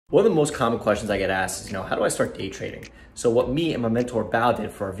One of the most common questions I get asked is, how do I start day trading? So what me and my mentor Bao did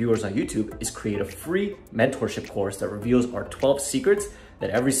for our viewers on YouTube is create a free mentorship course that reveals our 12 secrets that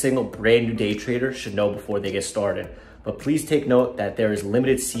every single brand new day trader should know before they get started. But please take note that there is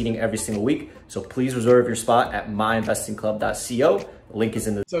limited seating every single week. So please reserve your spot at myinvestingclub.co. The link is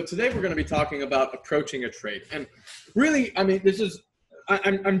in the... So today we're going to be talking about approaching a trade. And really, I mean, this is,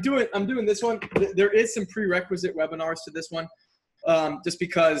 I'm doing this one. There is some prerequisite webinars to this one. Just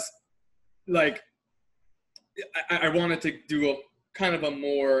because, like, I wanted to do a kind of a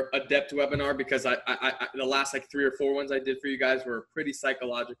more adept webinar because the last like 3 or 4 ones I did for you guys were pretty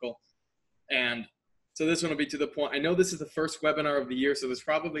psychological, and so this one will be to the point. I know this is the first webinar of the year, so there's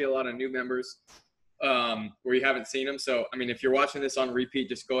probably a lot of new members where you haven't seen them. So I mean, if you're watching this on repeat,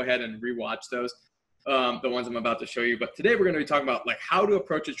 just go ahead and rewatch those, the ones I'm about to show you. But today we're going to be talking about like how to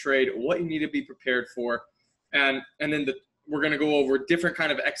approach a trade, what you need to be prepared for, and then we're going to go over different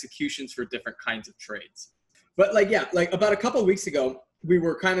kind of executions for different kinds of trades. But like, yeah, like about a couple of weeks ago, we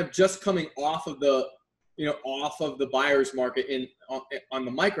were kind of just coming off of the, off of the buyer's market on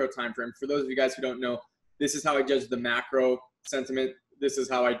the micro time frame. For those of you guys who don't know, this is how I judge the macro sentiment. This is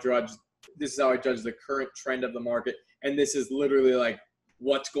how I judge the current trend of the market. And this is literally like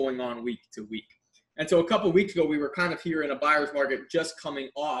what's going on week to week. And so a couple of weeks ago, we were kind of here in a buyer's market just coming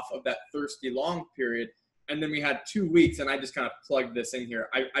off of that thirsty long period. And then we had 2 weeks, and I just kind of plugged this in here.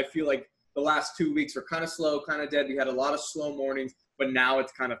 I feel like the last 2 weeks were kind of slow, kind of dead. We had a lot of slow mornings, but now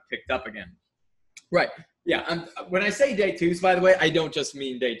it's kind of picked up again. Right. Yeah. When I say day twos, by the way, I don't just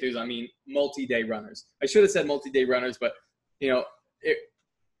mean day twos. I mean multi-day runners. I should have said multi-day runners, but it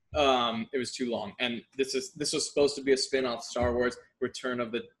was too long. And this was supposed to be a spin-off Star Wars, Return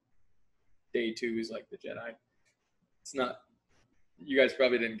of the Day Twos, like the Jedi. It's not. You guys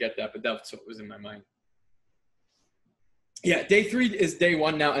probably didn't get that, but that's what was in my mind. Yeah, day 3 is day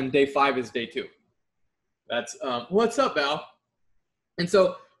 1 now, and day 5 is day 2. That's what's up, Val? And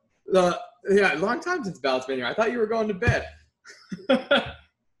so, yeah, long time since Val's been here. I thought you were going to bed.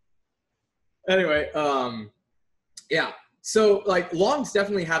 Anyway, yeah. So like, longs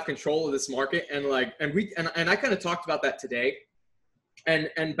definitely have control of this market, and like, and I kind of talked about that today, and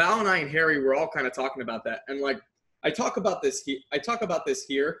Val and I and Harry were all kind of talking about that, and like, I talk about this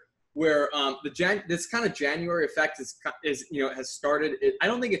here. Where this kind of January effect is has started. I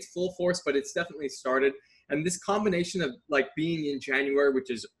don't think it's full force, but it's definitely started. And this combination of like being in January, which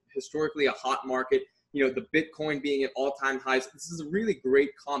is historically a hot market, the Bitcoin being at all-time highs, this is a really great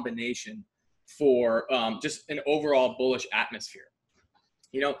combination for just an overall bullish atmosphere.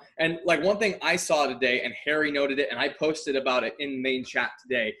 And like one thing I saw today, and Harry noted it, and I posted about it in main chat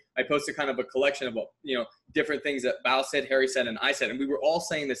today. I posted kind of a collection of different things that Bao said, Harry said, and I said, and we were all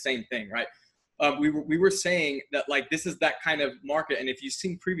saying the same thing, right? We were saying that like this is that kind of market, and if you've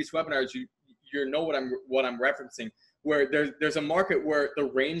seen previous webinars, you know what I'm referencing, where there's a market where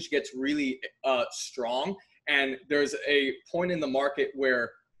the range gets really strong, and there's a point in the market where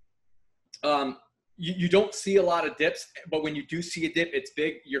you don't see a lot of dips, but when you do see a dip, it's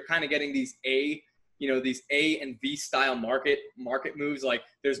big. You're kind of getting these these A and V style market moves. Like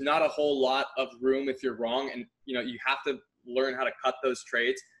there's not a whole lot of room if you're wrong, and you have to learn how to cut those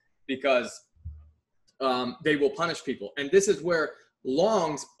trades because they will punish people. And this is where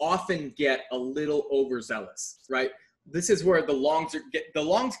longs often get a little overzealous, right? This is where the longs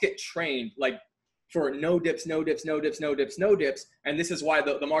get trained like for no dips, no dips, no dips, no dips, no dips, and this is why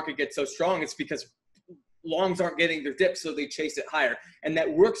the market gets so strong. It's because longs aren't getting their dips, so they chase it higher. And that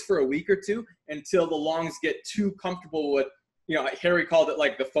works for a week or two until the longs get too comfortable with, Harry called it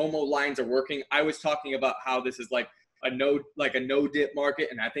like the FOMO lines are working. I was talking about how this is like a no dip market.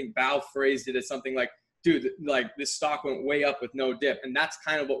 And I think Bao phrased it as something like, dude, like this stock went way up with no dip. And that's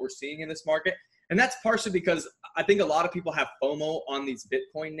kind of what we're seeing in this market. And that's partially because I think a lot of people have FOMO on these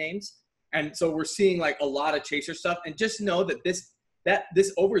Bitcoin names. And so we're seeing like a lot of chaser stuff. And just know that this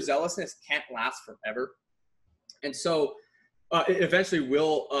overzealousness can't last forever. And so it eventually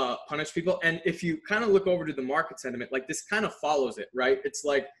will punish people. And if you kind of look over to the market sentiment, like this kind of follows it, right? It's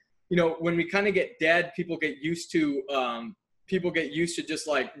like, when we kind of get dead, people get used to just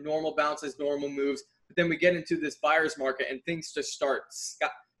like normal bounces, normal moves. But then we get into this buyer's market and things just start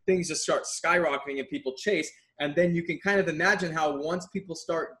skyrocketing and people chase. And then you can kind of imagine how once people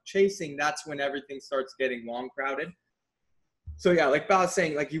start chasing, that's when everything starts getting long crowded. So yeah, like Bao was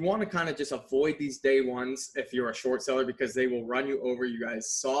saying, like you want to kind of just avoid these day ones if you're a short seller because they will run you over. You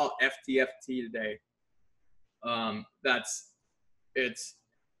guys saw FTFT today.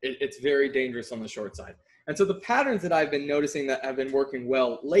 It's very dangerous on the short side. And so the patterns that I've been noticing that have been working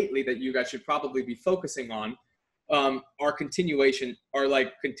well lately that you guys should probably be focusing on are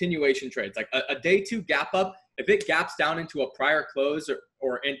like continuation trades. Like a day two gap up, if it gaps down into a prior close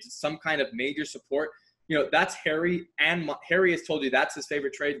or into some kind of major support, you know, that's Harry, and Harry has told you that's his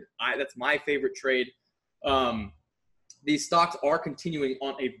favorite trade. That's my favorite trade. These stocks are continuing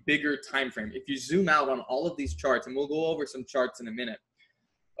on a bigger time frame. If you zoom out on all of these charts, and we'll go over some charts in a minute,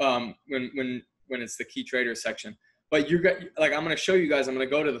 when it's the key trader section. But like, I'm going to show you guys, I'm going to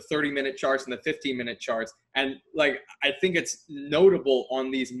go to the 30-minute charts and the 15-minute charts. And like, I think it's notable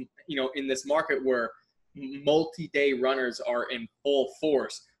on these, you know, in this market where multi-day runners are in full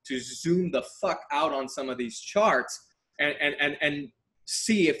force, to zoom the fuck out on some of these charts and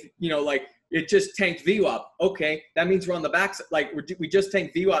see if, you know, like, it just tanked VWAP. Okay, that means we're on the backside. Like, we just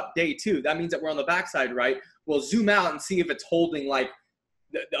tanked VWAP day two. That means that we're on the backside, right? We'll zoom out and see if it's holding like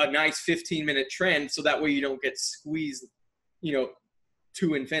a nice 15-minute trend, so that way you don't get squeezed, you know,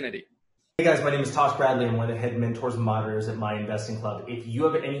 to infinity. Hey guys, my name is Tosh Bradley. I'm one of the head mentors and moderators at My Investing Club. If you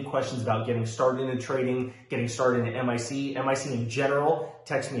have any questions about getting started in trading, getting started in MIC in general,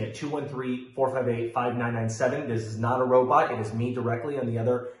 text me at 213-458-5997. This is not a robot. It is me directly on the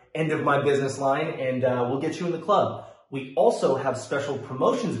other end of my business line, and we'll get you in the club. We also have special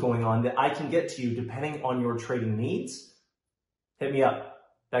promotions going on that I can get to you depending on your trading needs. Hit me up.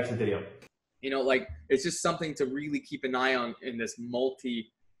 Back to the video. You know, like, it's just something to really keep an eye on in this multi-day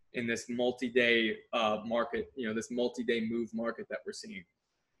market, you know, this multi-day move market that we're seeing,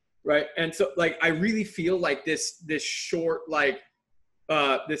 right? And so, like, I really feel like this short kind of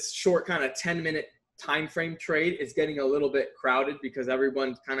 10-minute time frame trade is getting a little bit crowded because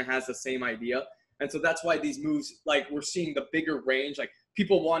everyone kind of has the same idea. And so that's why these moves, like, we're seeing the bigger range, like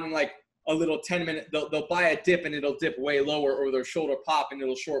people wanting like a little 10-minute, they'll buy a dip and it'll dip way lower, or their shoulder pop and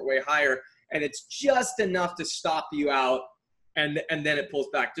it'll short way higher, and it's just enough to stop you out, and then it pulls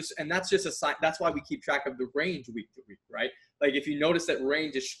back. And that's just a sign. That's why we keep track of the range week to week, right? Like, if you notice that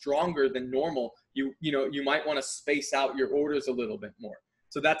range is stronger than normal, you might want to space out your orders a little bit more.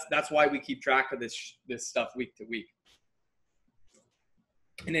 So that's why we keep track of this stuff week to week.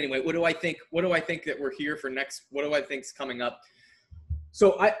 And anyway, what do I think that we're here for next? What do I think is coming up?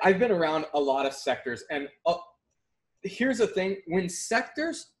 So I've been around a lot of sectors, and here's the thing: when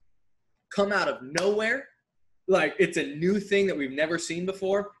sectors come out of nowhere, like it's a new thing that we've never seen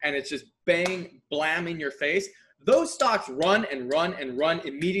before, and it's just bang, blam in your face, those stocks run and run and run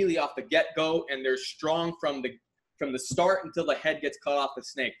immediately off the get-go, and they're strong from the start until the head gets cut off the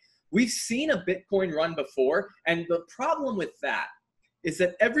snake. We've seen a Bitcoin run before, and the problem with that is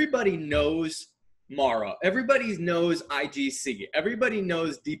that everybody knows Mara, everybody knows IGC, everybody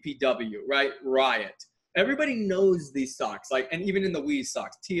knows DPW, right? Riot. Everybody knows these stocks, like, and even in the Wheeze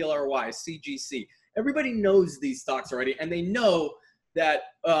stocks, TLRY, CGC, everybody knows these stocks already, and they know that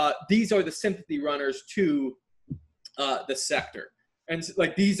these are the sympathy runners to the sector. And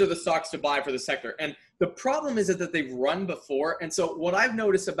like, these are the stocks to buy for the sector. And the problem is that they've run before. And so what I've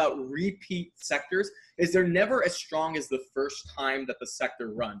noticed about repeat sectors is they're never as strong as the first time that the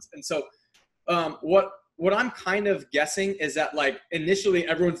sector runs. And so what I'm kind of guessing is that, like, initially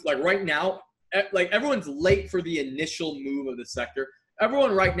everyone's like, right now, like, everyone's late for the initial move of the sector.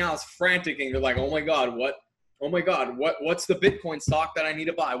 Everyone right now is frantic, and they're like, oh my God, what's the Bitcoin stock that I need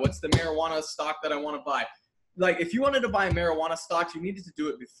to buy? What's the marijuana stock that I want to buy? Like, if you wanted to buy marijuana stocks, you needed to do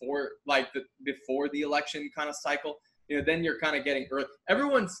it before, like, before the election kind of cycle. You know, then you're kind of getting early.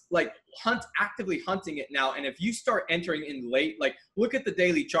 Everyone's like actively hunting it now. And if you start entering in late, like, look at the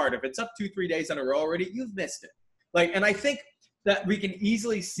daily chart. If it's up 2-3 days in a row already, you've missed it. Like, and I think that we can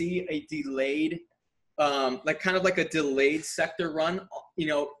easily see a delayed, like, kind of like a delayed sector run, you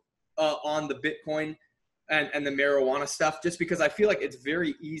know, on the Bitcoin and the marijuana stuff, just because I feel like it's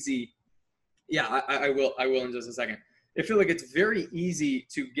very easy. Yeah, I will in just a second. I feel like it's very easy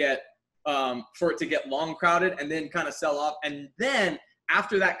to get, for it to get long crowded and then kind of sell off. And then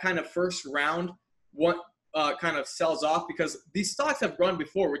after that kind of first round, what kind of sells off, because these stocks have run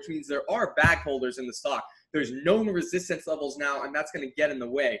before, which means there are bag holders in the stock. There's known resistance levels now, and that's going to get in the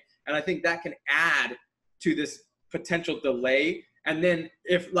way. And I think that can add to this potential delay. And then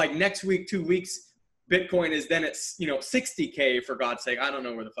if, like, next week, 2 weeks, Bitcoin is then it's, you know, 60K, for God's sake, I don't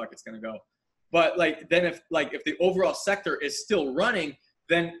know where the fuck it's going to go. But like, then if the overall sector is still running,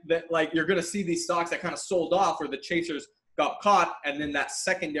 then like, you're going to see these stocks that kind of sold off, or the chasers got caught, and then that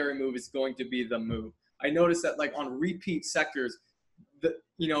secondary move is going to be the move. I noticed that, like, on repeat sectors,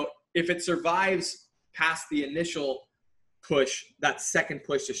 you know, if it survives past the initial push, that second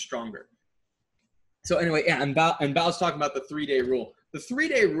push is stronger. So anyway, yeah, and Bao's talking about the 3-day rule. The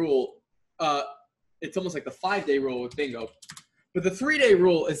 3-day rule, it's almost like the 5-day rule with bingo. But the 3-day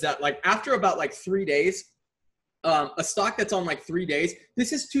rule is that, like, after about like 3 days, a stock that's on like 3 days,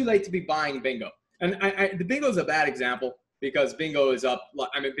 this is too late to be buying bingo. And the bingo is a bad example because bingo is up.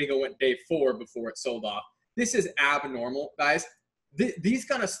 I mean, bingo went day 4 before it sold off. This is abnormal, guys. These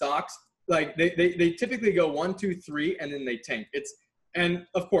kind of stocks, like they typically go 1, 2, 3, and then they tank. And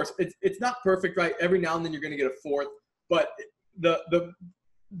of course, it's not perfect, right? Every now and then you're going to get a fourth, but the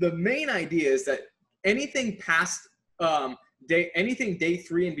main idea is that anything past anything day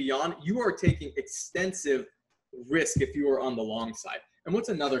 3 and beyond, you are taking extensive risk if you are on the long side. And what's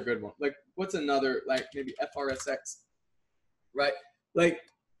another good one? Like, what's another, like maybe FRSX, right? Like,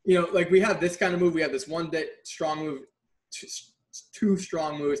 you know, like we have this kind of move. We have this one day strong move, two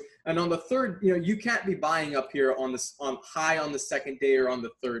strong moves. And on the third, you know, you can't be buying up here on high on the second day or on the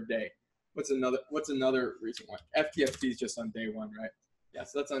third day. What's another recent one? FTFT is just on day 1, right? Yeah,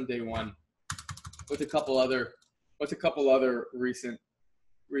 so that's on day 1. What's a couple other recent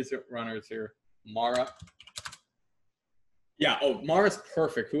runners here? Mara. Yeah, oh, Mara's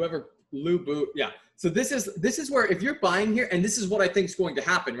perfect. Whoever Lou Boot. Yeah. So this is where if you're buying here, and this is what I think is going to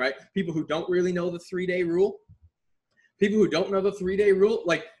happen, right? People who don't really know the 3-day rule,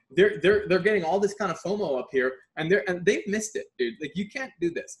 like they're getting all this kind of FOMO up here, and they've missed it, dude. Like you can't do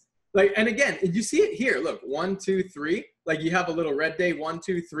this. Like, and again, you see it here. Look, 1, 2, 3. Like you have a little red day, 1,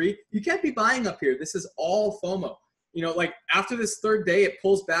 2, 3. You can't be buying up here. This is all FOMO. You know, like after this third day, it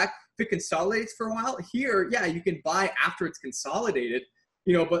pulls back. If it consolidates for a while here, yeah, you can buy after it's consolidated.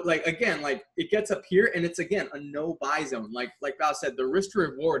 You know, but like again, like it gets up here, and it's again a no buy zone. Like Val said, the risk to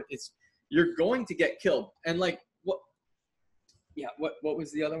reward is you're going to get killed. And like what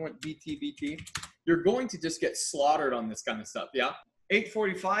was the other one? BT. You're going to just get slaughtered on this kind of stuff. Yeah.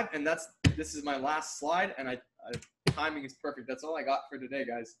 8:45, and this is my last slide, and timing is perfect. That's all I got for today,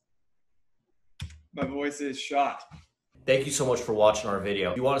 guys. My voice is shot. Thank you so much for watching our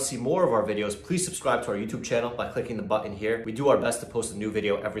video. If you want to see more of our videos, please subscribe to our YouTube channel by clicking the button here. We do our best to post a new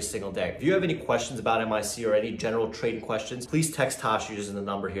video every single day. If you have any questions about MIC or any general trading questions, please text Tosh using the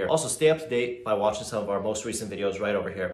number here. Also, stay up to date by watching some of our most recent videos right over here.